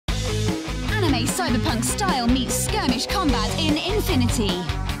cyberpunk style meets skirmish combat in Infinity.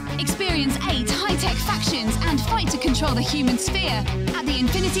 Experience 8 high-tech factions and fight to control the human sphere at the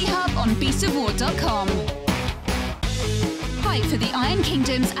Infinity Hub on beastofwar.com. Fight for the Iron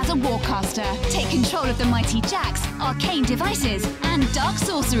Kingdoms as a warcaster. Take control of the mighty jacks, arcane devices, and dark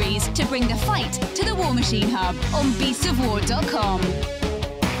sorceries to bring the fight to the War Machine Hub on beastofwar.com.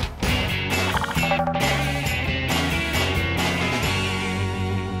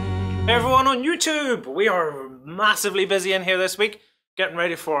 Hey everyone on YouTube! We are massively busy in here this week, getting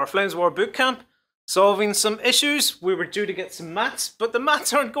ready for our Flames of War bootcamp, solving some issues. We were due to get some mats, but the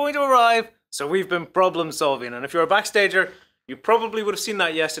mats aren't going to arrive, so we've been problem solving. And if you're a backstager, you probably would have seen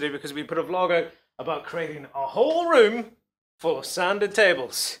that yesterday because we put a vlog out about creating a whole room full of sanded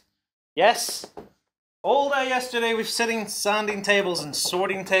tables. Yes, all day yesterday we've sitting sanding tables and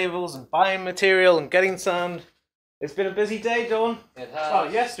sorting tables and buying material and getting sand. It's been a busy day, John. It has.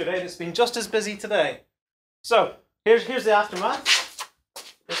 Well, yesterday, and it's been just as busy today. So, here's the aftermath.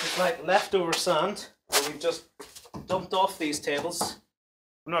 This is like leftover sand that we've just dumped off these tables.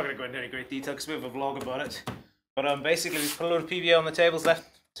 I'm not going to go into any great detail because we have a vlog about it. But basically, we put a load of PVA on the tables,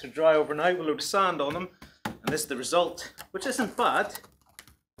 left to dry overnight, with a load of sand on them. And this is the result, which isn't bad.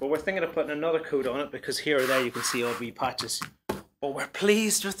 But we're thinking of putting another coat on it because here or there you can see odd wee patches. But we're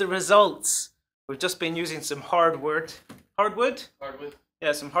pleased with the results. We've just been using some hardwood? Hardwood?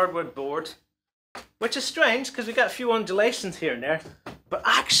 Yeah, some hardwood board. Which is strange because we got a few undulations here and there. But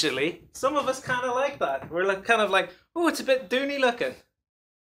actually, some of us kind of like that. We're like, kind of like, oh, it's a bit doony looking.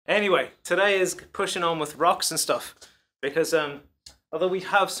 Anyway, today is pushing on with rocks and stuff. Because although we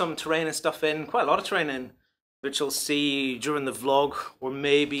have some terrain and stuff in, quite a lot of terrain in, which you'll see during the vlog or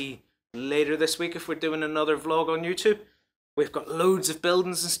maybe later this week if we're doing another vlog on YouTube. We've got loads of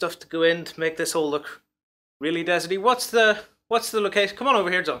buildings and stuff to go in to make this all look really deserty. What's the location? Come on over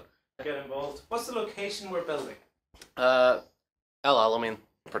here, John. Get involved. What's the location we're building? El Alamein,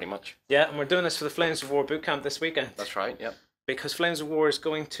 pretty much. Yeah, and we're doing this for the Flames of War bootcamp this weekend. That's right, yep. Because Flames of War is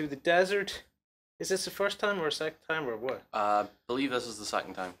going to the desert. Is this the first time or a second time or what? I believe this is the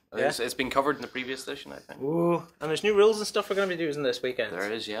second time. Yeah? It's been covered in the previous edition, I think. Ooh, and there's new rules and stuff we're going to be using this weekend. There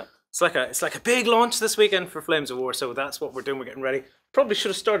is, yeah. It's like a big launch this weekend for Flames of War, so that's what we're doing. We're getting ready. Probably should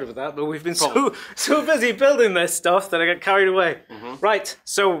have started with that, but we've been so busy building this stuff that I got carried away. Right,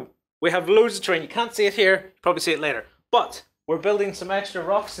 so we have loads of terrain. You can't see it here. You'll probably see it later. But we're building some extra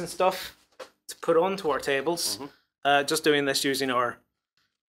rocks and stuff to put onto our tables. Just doing this using our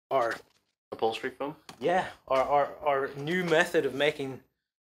upholstery foam. Yeah, our new method of making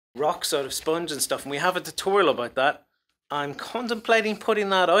rocks out of sponge and stuff, and we have a tutorial about that. I'm contemplating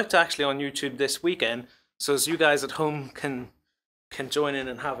putting that out actually on YouTube this weekend, so as you guys at home can join in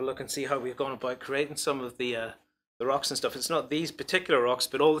and have a look and see how we've gone about creating some of the rocks and stuff. It's not these particular rocks,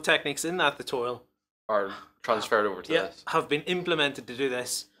 but all the techniques in that tutorial are transferred over to this. Have been implemented to do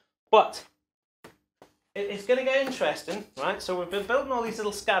this. But it's going to get interesting, right? So we've been building all these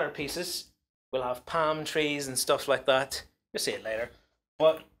little scatter pieces. We'll have palm trees and stuff like that. You'll see it later.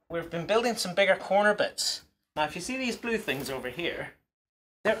 But we've been building some bigger corner bits. Now, if you see these blue things over here,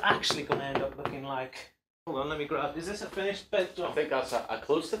 they're actually going to end up looking like... Hold on, let me grab... Is this a finished bit, John? I think that's a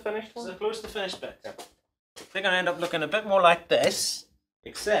close to finished one. It's a close to finished bit. Yeah. They're going to end up looking a bit more like this,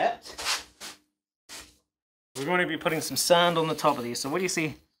 except we're going to be putting some sand on the top of these. So what do you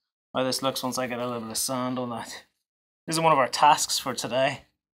see how this looks once I get a little bit of sand on that? This is one of our tasks for today,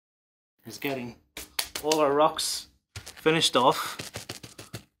 is getting all our rocks finished off.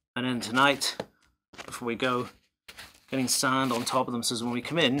 And then tonight, before we go, getting sand on top of them so when we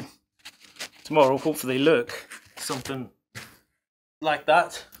come in tomorrow, hopefully look something like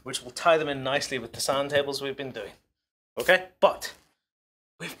that, which will tie them in nicely with the sand tables we've been doing. Okay, but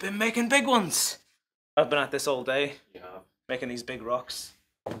we've been making big ones. I've been at this all day, making these big rocks.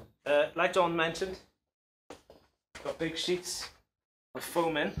 Like John mentioned, got big sheets of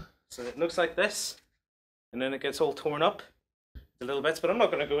foam in, so it looks like this, and then it gets all torn up the little bits, but I'm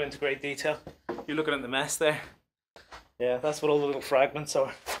not going to go into great detail. You're looking at the mess there. Yeah, that's what all the little fragments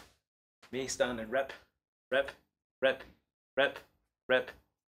are. Me standing rep, rep, rep, rep, rep,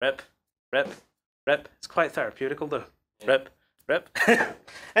 rep, rep, rep. It's quite therapeutical though. Yeah. Rep.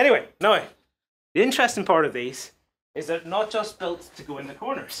 Anyway, now, the interesting part of these is they're not just built to go in the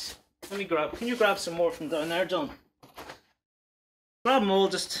corners. Let me grab, can you grab some more from down there, John? Grab them all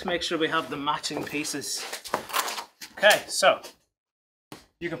just to make sure we have the matching pieces. Okay, so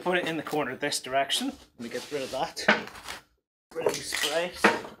you can put it in the corner this direction. Let me get rid of that. Ready spray.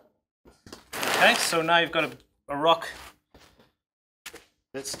 Okay, so now you've got a rock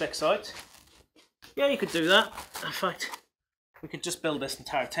that sticks out. Yeah, you could do that. In fact, we could just build this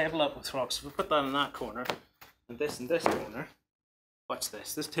entire table up with rocks. If we put that in that corner, and this in this corner, watch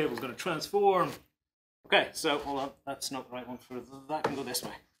this. This table's going to transform. Okay, so hold on, that's not the right one for that. Can go this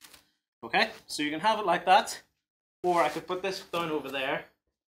way. Okay, so you can have it like that, or I could put this down over there,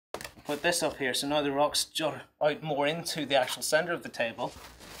 and put this up here. So now the rocks jut out more into the actual center of the table.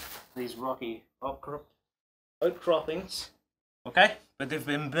 These rocky outcroppings. Okay, but they've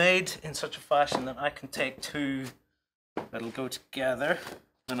been made in such a fashion that I can take two that'll go together,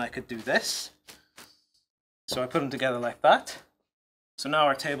 and I could do this. So I put them together like that. So now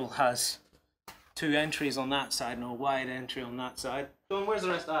our table has two entries on that side and a wide entry on that side. John, where's the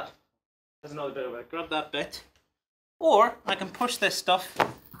rest of that? There's another bit of it. Grab that bit. Or I can push this stuff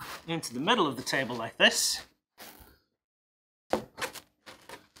into the middle of the table like this. And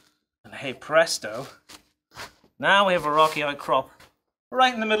hey presto, now we have a rocky outcrop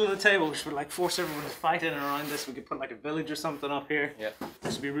right in the middle of the table, which would like force everyone to fight in and around this. We could put like a village or something up here. Yeah.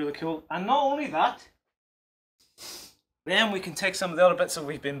 This would be really cool. And not only that, then we can take some of the other bits that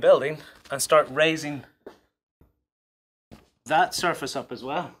we've been building and start raising that surface up as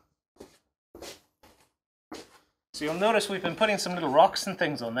well. So you'll notice we've been putting some little rocks and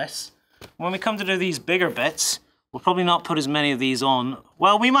things on this. When we come to do these bigger bits, we'll probably not put as many of these on.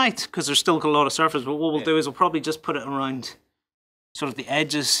 Well, we might, because there's still a lot of surface, but what we'll do is we'll probably just put it around sort of the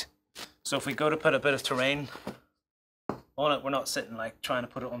edges. So if we go to put a bit of terrain on it, we're not sitting like trying to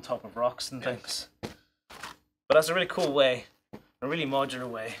put it on top of rocks and things. But that's a really cool way, a really modular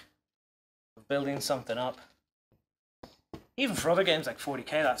way of building something up. Even for other games like 40k,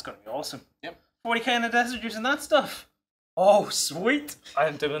 that's going to be awesome. Yep. 40k in the desert using that stuff. Oh, sweet. I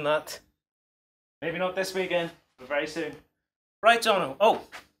am doing that. Maybe not this weekend, but very soon. Right, Jono. Oh,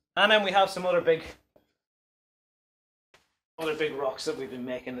 and then we have some other big rocks that we've been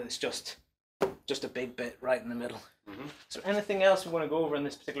making. It's just a big bit right in the middle. Mm-hmm. Is there anything else we want to go over in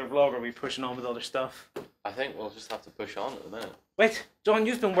this particular vlog, or are we pushing on with other stuff? I think we'll just have to push on at the minute. Wait, John,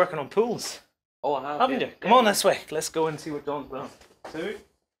 you've been working on pools. Oh, I have. Haven't you? Come on this way. Let's go and see what John's done. So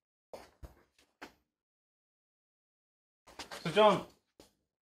John,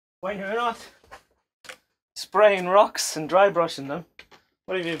 when you're not spraying rocks and dry brushing them,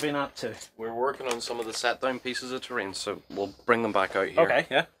 what have you been up to? We're working on some of the set down pieces of terrain, so we'll bring them back out here. Okay,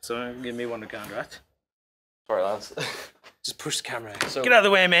 yeah. So give me one to gander at. Sorry, lads. Just push the camera out. So get out of the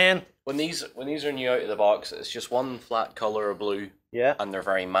way, man. When these are new out of the box, it's just one flat colour of blue. Yeah. And they're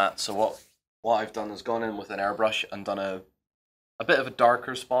very matte. So what I've done is gone in with an airbrush and done a bit of a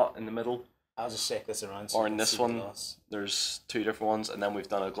darker spot in the middle. I'll just shake this around. So or in this one, there's two different ones, and then we've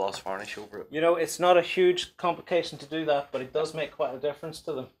done a gloss varnish over it. You know, it's not a huge complication to do that, but it does make quite a difference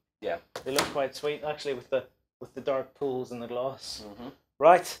to them. Yeah. They look quite sweet, actually, with the dark pools and the gloss. Mm-hmm.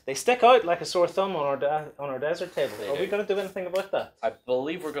 Right, they stick out like a sore thumb on our desert table. Are we going to do anything about that? I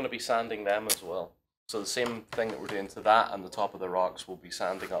believe we're going to be sanding them as well. So the same thing that we're doing to that and the top of the rocks, we'll be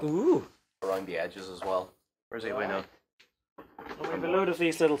sanding up around the edges as well. Where's he now? We have a load of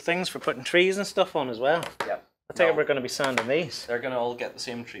these little things for putting trees and stuff on as well. Yep. I think we're going to be sanding these. They're going to all get the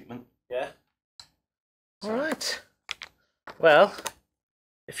same treatment. Yeah. All right. Well,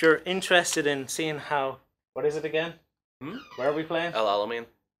 if you're interested in seeing how, what is it again? Where are we playing? El Alamein.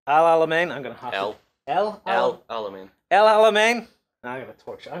 El Alamein. I'm going to have El Alamein. El Alamein. I'm going to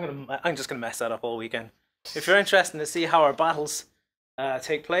torch. I'm just going to mess that up all weekend. If you're interested to see how our battles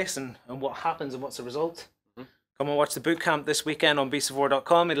take place and what happens and what's the result, come and watch the bootcamp this weekend on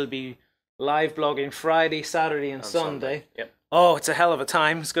beastofwar.com. It'll be live blogging Friday, Saturday, and Sunday. Yep. Oh, it's a hell of a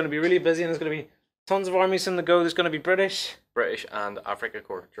time. It's going to be really busy, and there's going to be tons of armies on the go. There's going to be British and Africa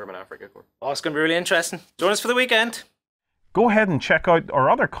Corps, German Africa Corps. Oh, it's going to be really interesting. Join us for the weekend. Go ahead and check out our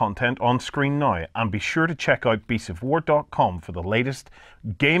other content on screen now, and be sure to check out beastofwar.com for the latest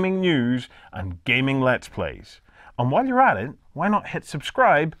gaming news and gaming let's plays. And while you're at it, why not hit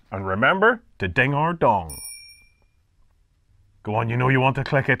subscribe and remember to ding our dong. Go on, you know you want to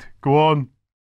click it. Go on.